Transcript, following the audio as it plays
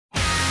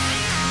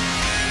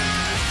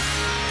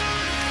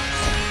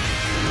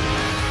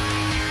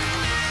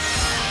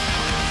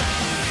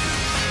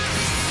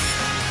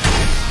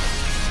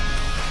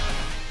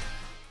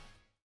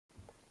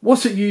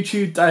What's up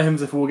YouTube,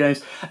 Dayham's of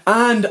Wargames,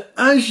 and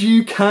as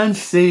you can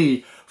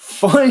see,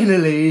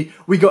 finally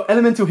we got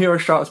Elemental Hero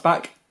Stratos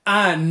back,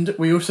 and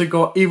we also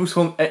got Evil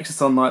Swarm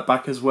Exoton Knight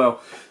back as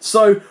well.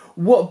 So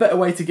what better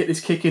way to get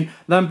this kicking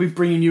than be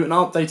bringing you an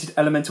updated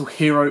Elemental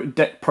Hero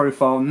deck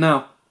profile.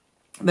 Now,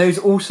 there's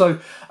also,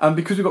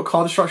 because we've got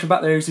card destruction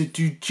back, there is a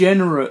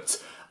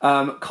degenerate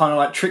kind of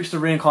like Trickster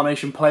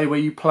Reincarnation play where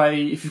you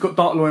play, if you've got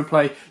Dark Law in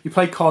play, you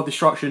play card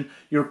destruction,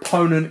 your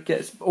opponent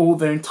gets all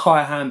their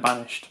entire hand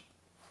banished.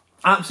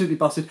 Absolutely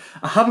busted.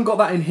 I haven't got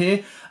that in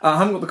here. I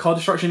haven't got the card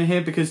destruction in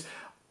here because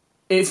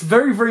it's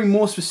very, very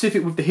more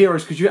specific with the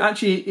heroes, because you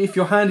actually, if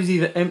your hand is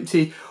either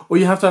empty or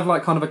you have to have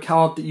like kind of a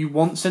card that you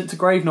want sent to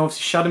grave. Now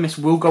obviously Shadow Mist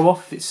will go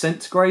off if it's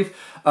sent to grave,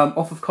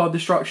 off of card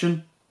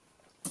destruction.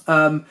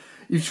 You've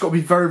just got to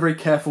be very, very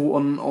careful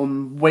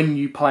on when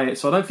you play it.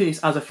 So I don't think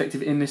it's as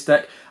effective in this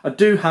deck. I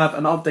do have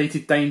an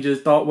updated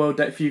Dangers Dark World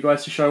deck for you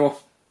guys to show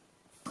off.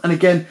 And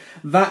again,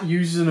 that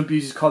uses and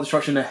abuses card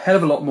destruction a hell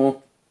of a lot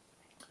more,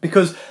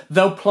 because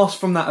they'll plus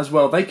from that as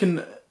well. They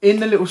can,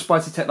 in the little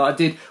spicy tech that I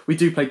did, we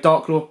do play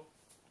Dark Law.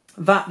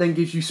 That then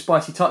gives you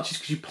spicy touches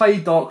because you play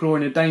Dark Law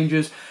in your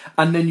dangers,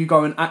 and then you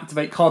go and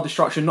activate card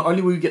destruction. Not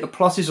only will you get the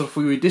pluses or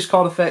for your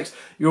discard effects,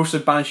 you're also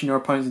banishing your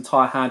opponent's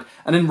entire hand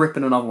and then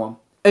ripping another one.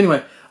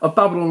 Anyway, I've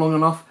babbled on long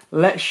enough.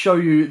 Let's show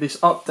you this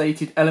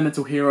updated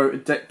Elemental Hero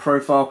deck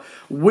profile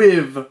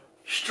with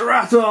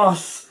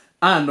Stratos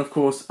and, of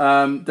course,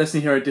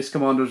 Destiny Hero Disc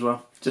Commander as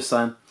well. Just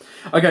saying.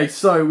 Okay,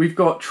 so we've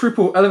got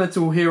triple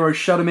Elemental Hero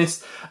Shadow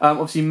Mist,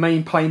 obviously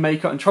main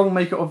playmaker and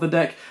troublemaker of the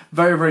deck.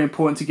 Very, very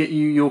important to get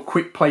you your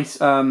quick place,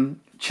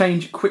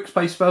 quick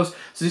place spells.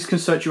 So this can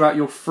search you out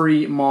your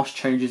free marsh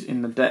changes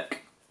in the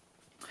deck.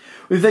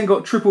 We've then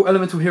got triple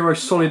Elemental Hero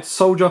Solid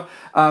Soldier.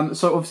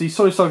 So obviously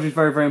Solid Soldier is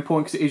very, very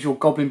important because it is your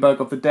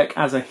Goblinberg of the deck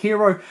as a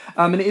hero.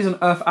 And it is an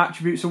Earth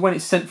attribute, so when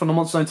it's sent from the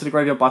monster zone to the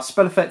graveyard by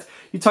spell effect,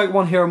 you take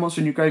one hero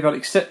monster in your graveyard,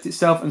 accept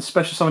itself, and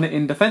special summon it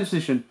in defense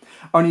position.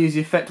 Only use the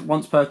effect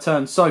once per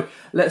turn. So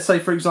let's say,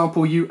 for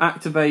example, you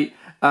activate,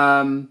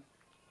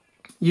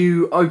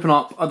 you open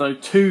up, I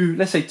don't know,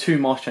 let's say two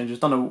Marsh Changes.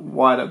 Don't know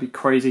why that'd be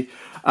crazy.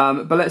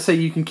 But let's say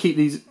you can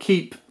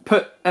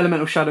put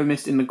Elemental Shadow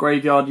Mist in the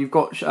graveyard. You've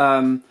got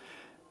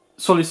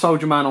Solid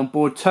Soldier Man on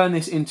board, turn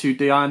this into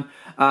Diane.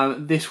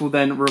 This will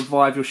then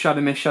revive your Shadow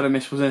Mist. Shadow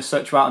Mist will then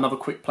search you out another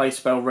quick play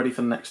spell ready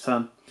for the next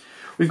turn.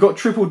 We've got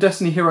triple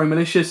Destiny Hero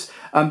Malicious,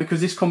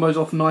 because this combos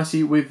off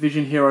nicely with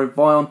Vision Hero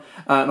Vion,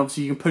 and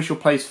obviously you can push your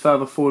plays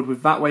further forward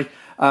with that way.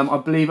 I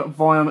believe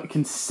Vion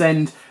can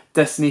send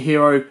Destiny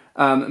Hero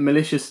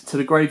Malicious to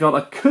the graveyard.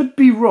 I could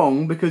be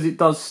wrong because it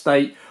does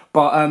state,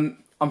 but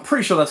I'm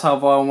pretty sure that's how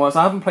Vion works.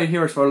 I haven't played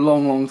Heroes for a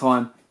long, long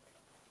time.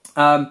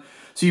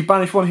 So you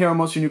banish one hero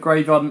monster in your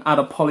graveyard and add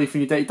a poly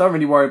from your deck. You don't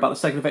really worry about the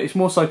second effect. It's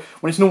more so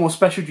when it's normal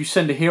special, you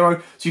send a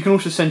hero. So you can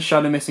also send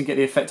Shadow Mist and get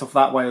the effect off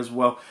that way as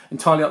well.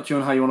 Entirely up to you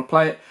on how you want to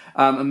play it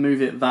and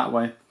move it that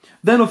way.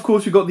 Then, of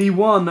course, we've got the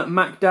one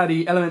Mac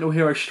Daddy Elemental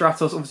Hero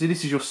Stratos. Obviously,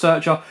 this is your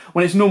searcher.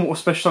 When it's normal or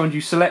special summoned,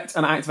 you select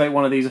and activate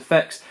one of these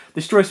effects.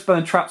 Destroy spell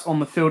and traps on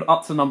the field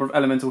up to the number of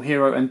Elemental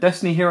Hero and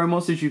Destiny Hero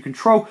monsters you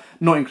control,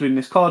 not including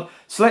this card.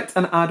 Select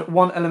and add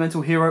one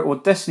Elemental Hero or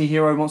Destiny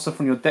Hero monster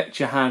from your deck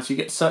to your hand. So you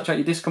get to search out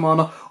your Disc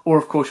Commander, or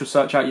of course you'll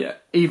search out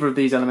either of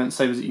these Element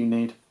Savers that you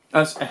need.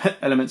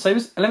 Element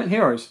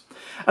Heroes.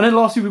 And then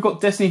lastly, we've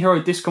got Destiny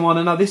Hero Disc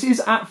Commander. Now, this is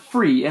at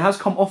 3. It has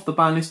come off the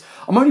ban list.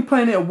 I'm only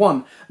playing it at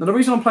 1. Now, the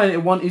reason I'm playing it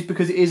at 1 is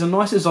because it is a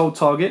nice Isolde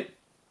target.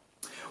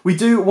 We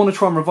do want to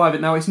try and revive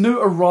it. Now, it's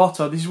no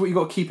errata. This is what you've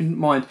got to keep in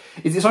mind.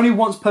 It's only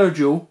once per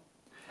duel,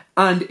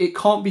 and it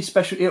can't be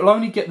special. It'll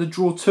only get the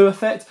draw 2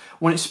 effect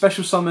when it's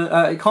special summon.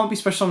 It can't be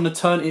special summon the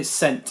turn it's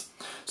sent.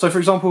 So, for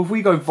example, if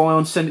we go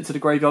Vion, send it to the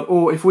graveyard,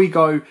 or if we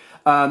go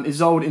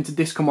Isolde into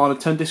Disc Commander,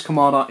 turn Disc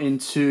Commander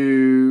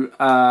into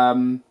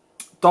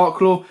Dark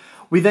Law,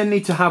 we then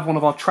need to have one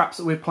of our traps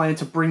that we're playing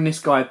to bring this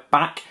guy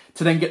back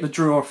to then get the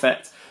draw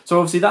effect. So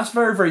obviously that's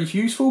very, very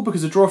useful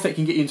because the draw effect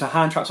can get you into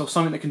hand traps or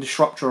something that can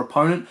disrupt your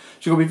opponent.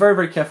 So you've got to be very,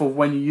 very careful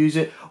when you use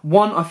it.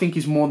 1, I think,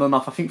 is more than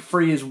enough. I think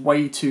 3 is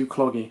way too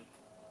cloggy.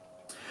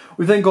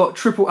 We've then got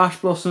triple Ash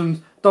Blossoms,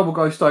 double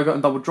Ghost Ogre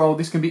and double Droll.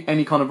 This can be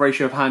any kind of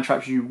ratio of hand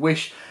traps you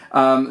wish.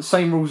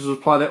 Same rules as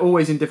apply. They're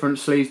always in different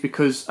sleeves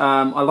because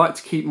I like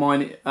to keep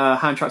mine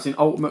hand traps in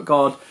Ultimate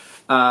Guard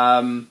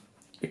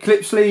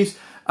Eclipse sleeves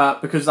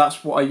because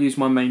that's what I use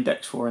my main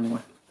decks for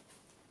anyway.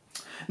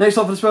 Next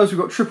up for the spells, we've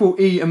got triple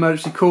E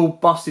Emergency Call,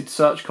 busted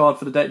search card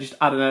for the deck. Just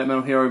add an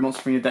Elemental Hero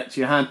monster from your deck to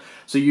your hand.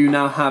 So you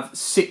now have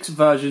 6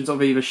 versions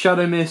of either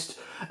Shadow Mist,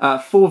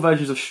 4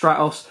 versions of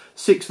Stratos,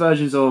 6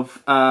 versions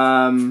of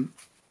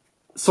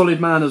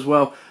Solid Man as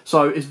well.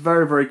 So it's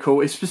very, very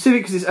cool. It's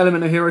specific because it's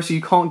Elemental Hero, so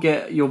you can't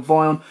get your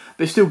Vion,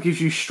 but it still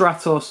gives you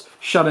Stratos,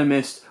 Shadow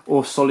Mist,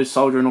 or Solid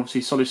Soldier, and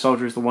obviously Solid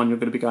Soldier is the one you're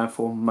going to be going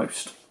for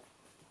most.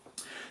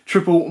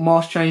 Triple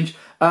Marsh Change.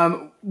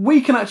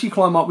 We can actually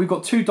climb up. We've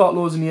got 2 Dark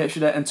Lords in the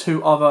extra deck and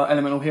 2 other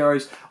Elemental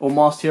Heroes or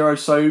Masked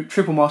Heroes, so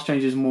triple Marsh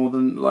Change is more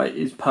than,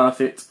 is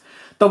perfect.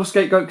 Double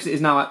Scapegoat because it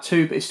is now at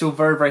 2, but it's still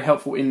very, very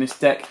helpful in this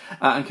deck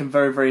and can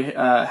very, very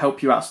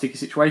help you out of sticky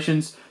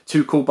situations.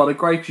 too cool by the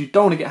grave because you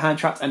don't want to get hand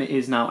trapped, and it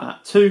is now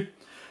at 2.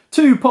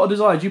 2, Pot of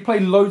Desires. You play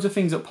loads of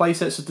things at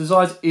playsets, so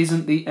Desires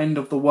isn't the end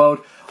of the world.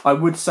 I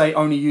would say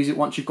only use it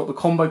once you've got the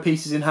combo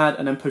pieces in hand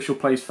and then push your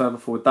plays further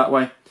forward that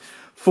way.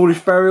 Foolish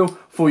Burial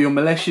for your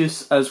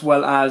Malicious, as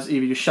well as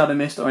either your Shadow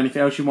Mist or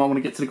anything else you might want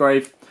to get to the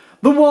grave.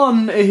 The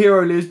 1, A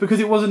Hero Lives, because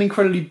it was an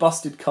incredibly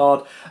busted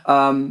card.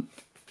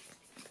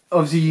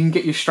 Obviously, you can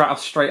get your Stratos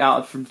straight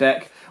out from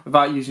deck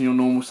without using your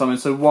normal summon.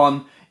 So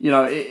 1, you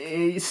know,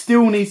 it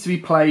still needs to be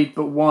played,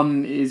 but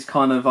 1 is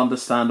kind of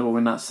understandable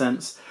in that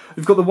sense.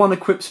 We've got the 1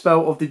 equip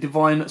spell of the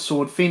Divine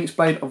Sword Phoenix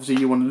Blade.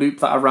 Obviously, you want to loop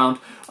that around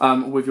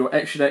with your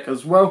extra deck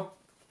as well.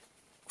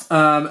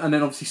 And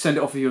then obviously send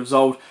it off of your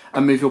Zold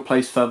and move your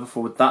plays further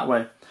forward that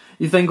way.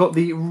 You've then got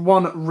the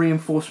 1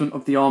 Reinforcement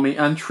of the Army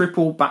and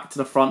triple Back to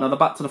the Front. Now the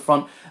Back to the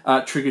Front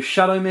triggers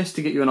Shadow Mist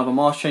to get you another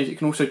Mask Change. It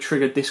can also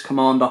trigger this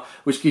Commander,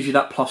 which gives you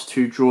that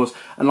 +2 draws.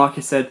 And like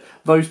I said,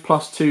 those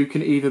 +2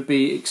 can either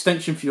be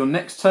extension for your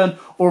next turn,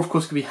 or of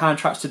course can be hand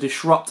traps to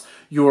disrupt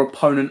your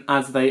opponent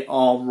as they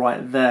are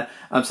right there.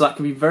 So that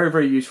can be very,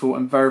 very useful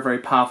and very, very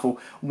powerful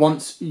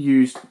once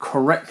used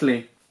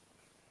correctly.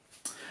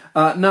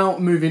 Now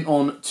moving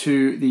on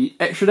to the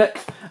extra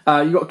deck.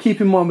 You've got to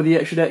keep in mind with the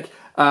extra deck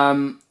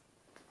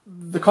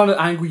the kind of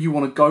angle you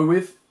want to go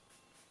with.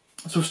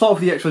 So we'll start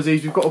with the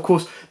XYZs. We've got, of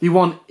course, the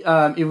 1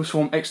 Evil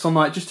Swarm Exile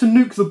Knight, just to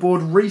nuke the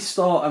board,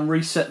 restart and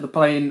reset the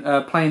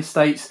playing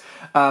states,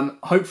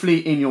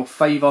 hopefully in your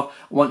favour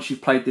once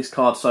you've played this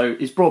card. So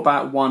it's brought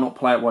back, why not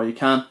play it while you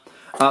can.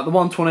 The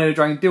 1 Tornado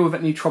Dragon, deal with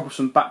any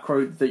troublesome back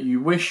row that you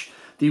wish.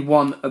 The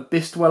 1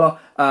 Abyss Dweller,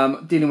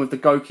 dealing with the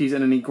Gokis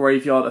and any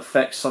graveyard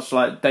effects such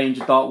like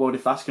Danger, Dark World,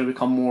 if that's going to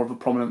become more of a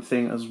prominent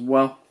thing as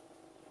well.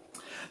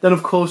 Then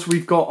of course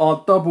we've got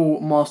our double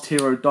Masked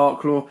Hero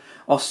Darklaw,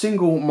 our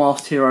single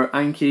Masked Hero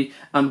Anki,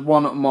 and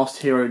 1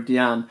 Masked Hero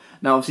Diane.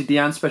 Now obviously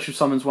Diane special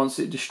summons once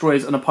it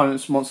destroys an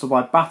opponent's monster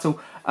by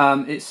battle.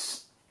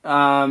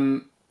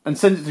 And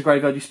sends it to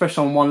graveyard. You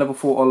special summon 1 level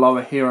 4 or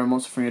lower hero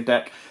monster from your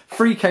deck.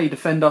 3k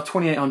Defender,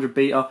 2800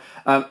 Beta.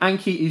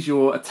 Anki is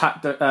your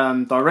attack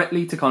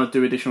directly to kind of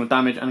do additional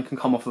damage and can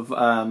come off of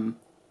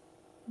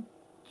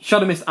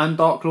Shadow Mist and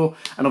Darklaw.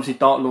 And obviously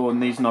Darklaw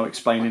needs no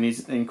explaining,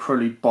 he's an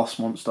incredibly boss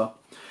monster.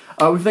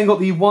 We've then got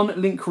the 1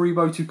 Link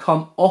Karibo to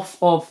come off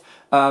of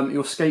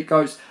your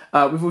scapegoats.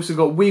 We've also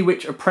got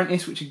Witch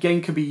Apprentice, which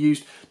again can be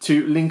used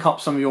to link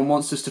up some of your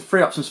monsters to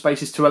free up some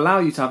spaces to allow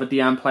you to have a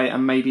Diane play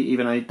and maybe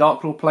even a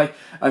Darklaw play.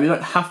 You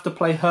don't have to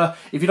play her.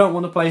 If you don't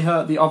want to play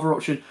her, the other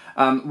option,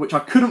 which I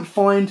couldn't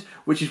find,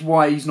 which is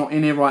why he's not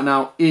in here right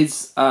now,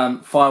 is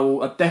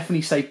Firewall. I'd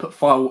definitely say put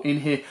Firewall in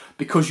here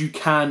because you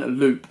can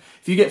loop.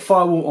 If you get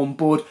Firewall on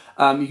board,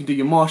 you can do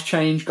your Mask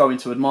Change, go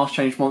into a Mask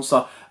Change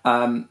monster,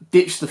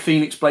 ditch the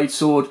Phoenix Blade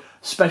Sword,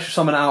 special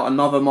summon out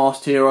another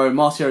Masked Hero.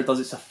 Masked Hero does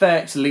its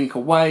effects, link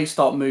away,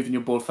 start moving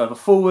your board further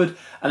forward,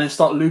 and then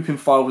start looping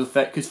Firewall's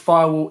effect, because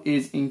Firewall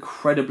is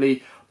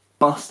incredibly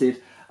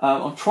busted.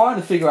 I'm trying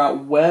to figure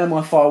out where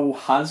my Firewall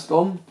has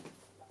gone.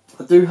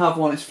 I do have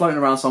one, it's floating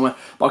around somewhere,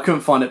 but I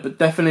couldn't find it. But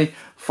definitely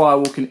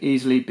Firewall can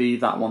easily be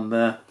that one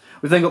there.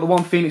 We've then got the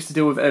 1 Phoenix to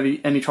deal with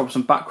any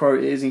troublesome back row.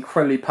 It is an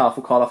incredibly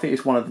powerful card. I think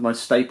it's one of the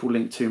most staple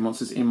Link 2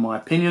 monsters in my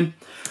opinion.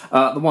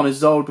 The 1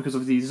 is Zold, because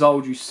of the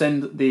Zold you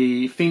send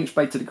the Phoenix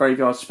Blade to the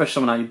graveyard, special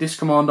summon out your Disc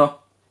Commander.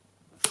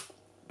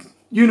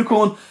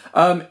 Unicorn,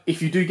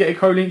 if you do get a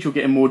co-link, you'll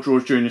get more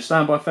draws during your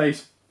standby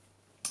phase.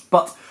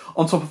 But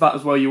on top of that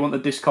as well, you want the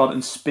discard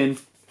and spin,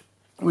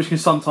 which can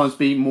sometimes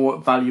be more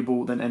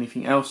valuable than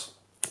anything else.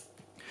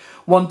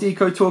 1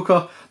 Deco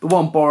Talker, the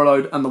 1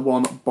 Borreload, and the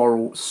 1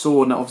 Boral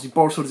Sword. Now obviously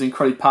Boral Sword is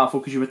incredibly powerful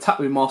because you attack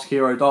with Masked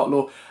Hero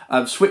Darklaw,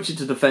 switch it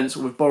to defense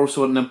with Boral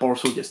Sword, and then Boral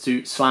Sword gets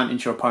to slam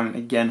into your opponent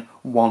again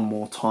 1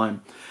 more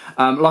time.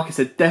 Like I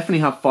said, definitely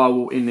have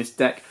Firewall in this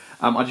deck.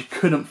 I just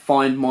couldn't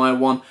find my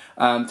one.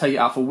 Take it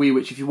out for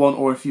Witch if you want,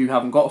 or if you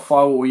haven't got a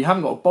Firewall or you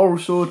haven't got a Boral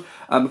Sword,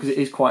 because it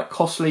is quite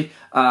costly,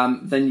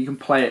 then you can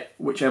play it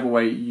whichever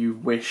way you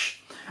wish.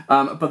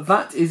 But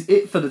that is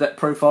it for the deck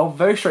profile.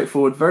 Very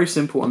straightforward, very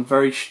simple, and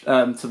very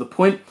to the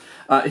point.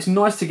 It's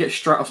nice to get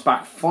Stratos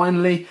back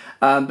finally,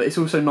 but it's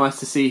also nice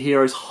to see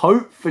heroes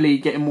hopefully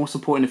getting more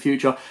support in the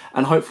future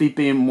and hopefully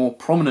being more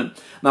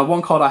prominent. Now,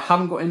 1 card I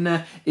haven't got in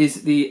there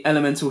is the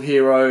Elemental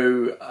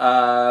Hero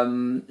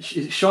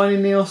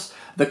Shining Neos,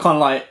 the kind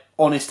of like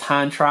honest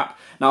hand trap.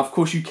 Now, of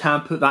course, you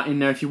can put that in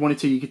there if you wanted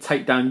to. You could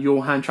take down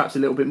your hand traps a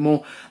little bit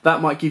more.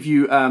 That might give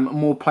you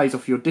more plays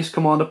off your Disc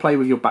Commander play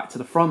with your back to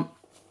the front.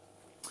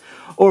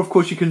 Or, of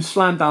course, you can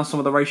slam down some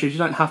of the ratios. You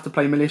don't have to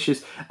play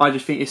Malicious. I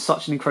just think it's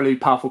such an incredibly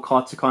powerful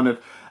card to kind of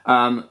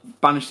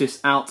banish this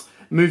out,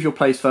 move your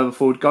plays further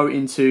forward, go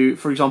into,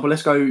 for example,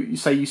 let's go,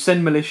 say you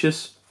send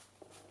Malicious,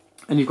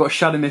 and you've got a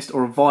Shadow Mist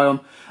or a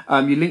Vion.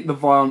 You link the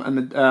Vion and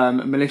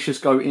the Malicious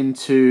go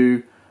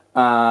into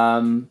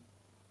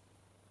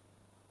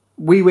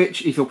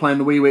Witch, if you're playing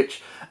the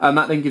Witch.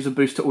 That then gives a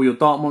boost to all your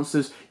dark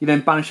monsters. You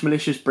then banish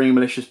Malicious, bring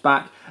Malicious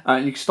back.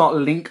 And you can start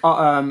link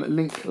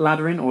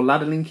laddering or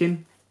ladder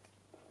linking.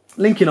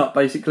 linking up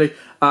basically,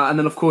 and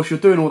then of course you're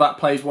doing all that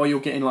plays while you're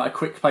getting like a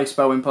quick play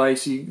spell in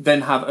place. You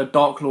then have a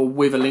Dark Lord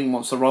with a Link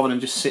Monster rather than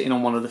just sitting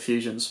on one of the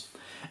fusions.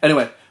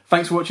 Anyway,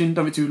 thanks for watching.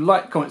 Don't forget to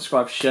like, comment,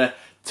 subscribe, share.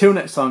 Till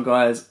next time,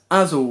 guys,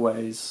 as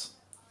always,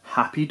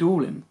 happy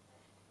dueling.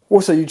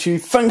 Also,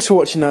 YouTube, thanks for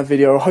watching that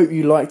video. I hope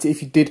you liked it.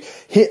 If you did,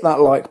 hit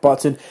that like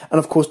button. And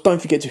of course,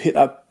 don't forget to hit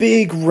that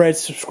big red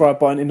subscribe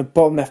button in the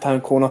bottom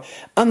left-hand corner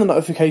and the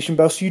notification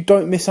bell so you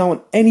don't miss out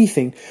on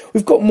anything.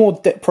 We've got more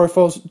deck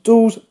profiles,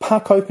 duels,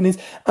 pack openings,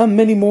 and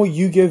many more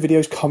Yu-Gi-Oh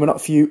videos coming up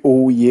for you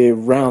all year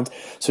round.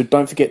 So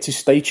don't forget to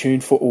stay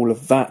tuned for all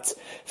of that.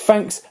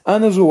 Thanks,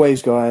 and as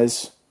always,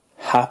 guys,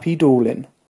 happy dueling.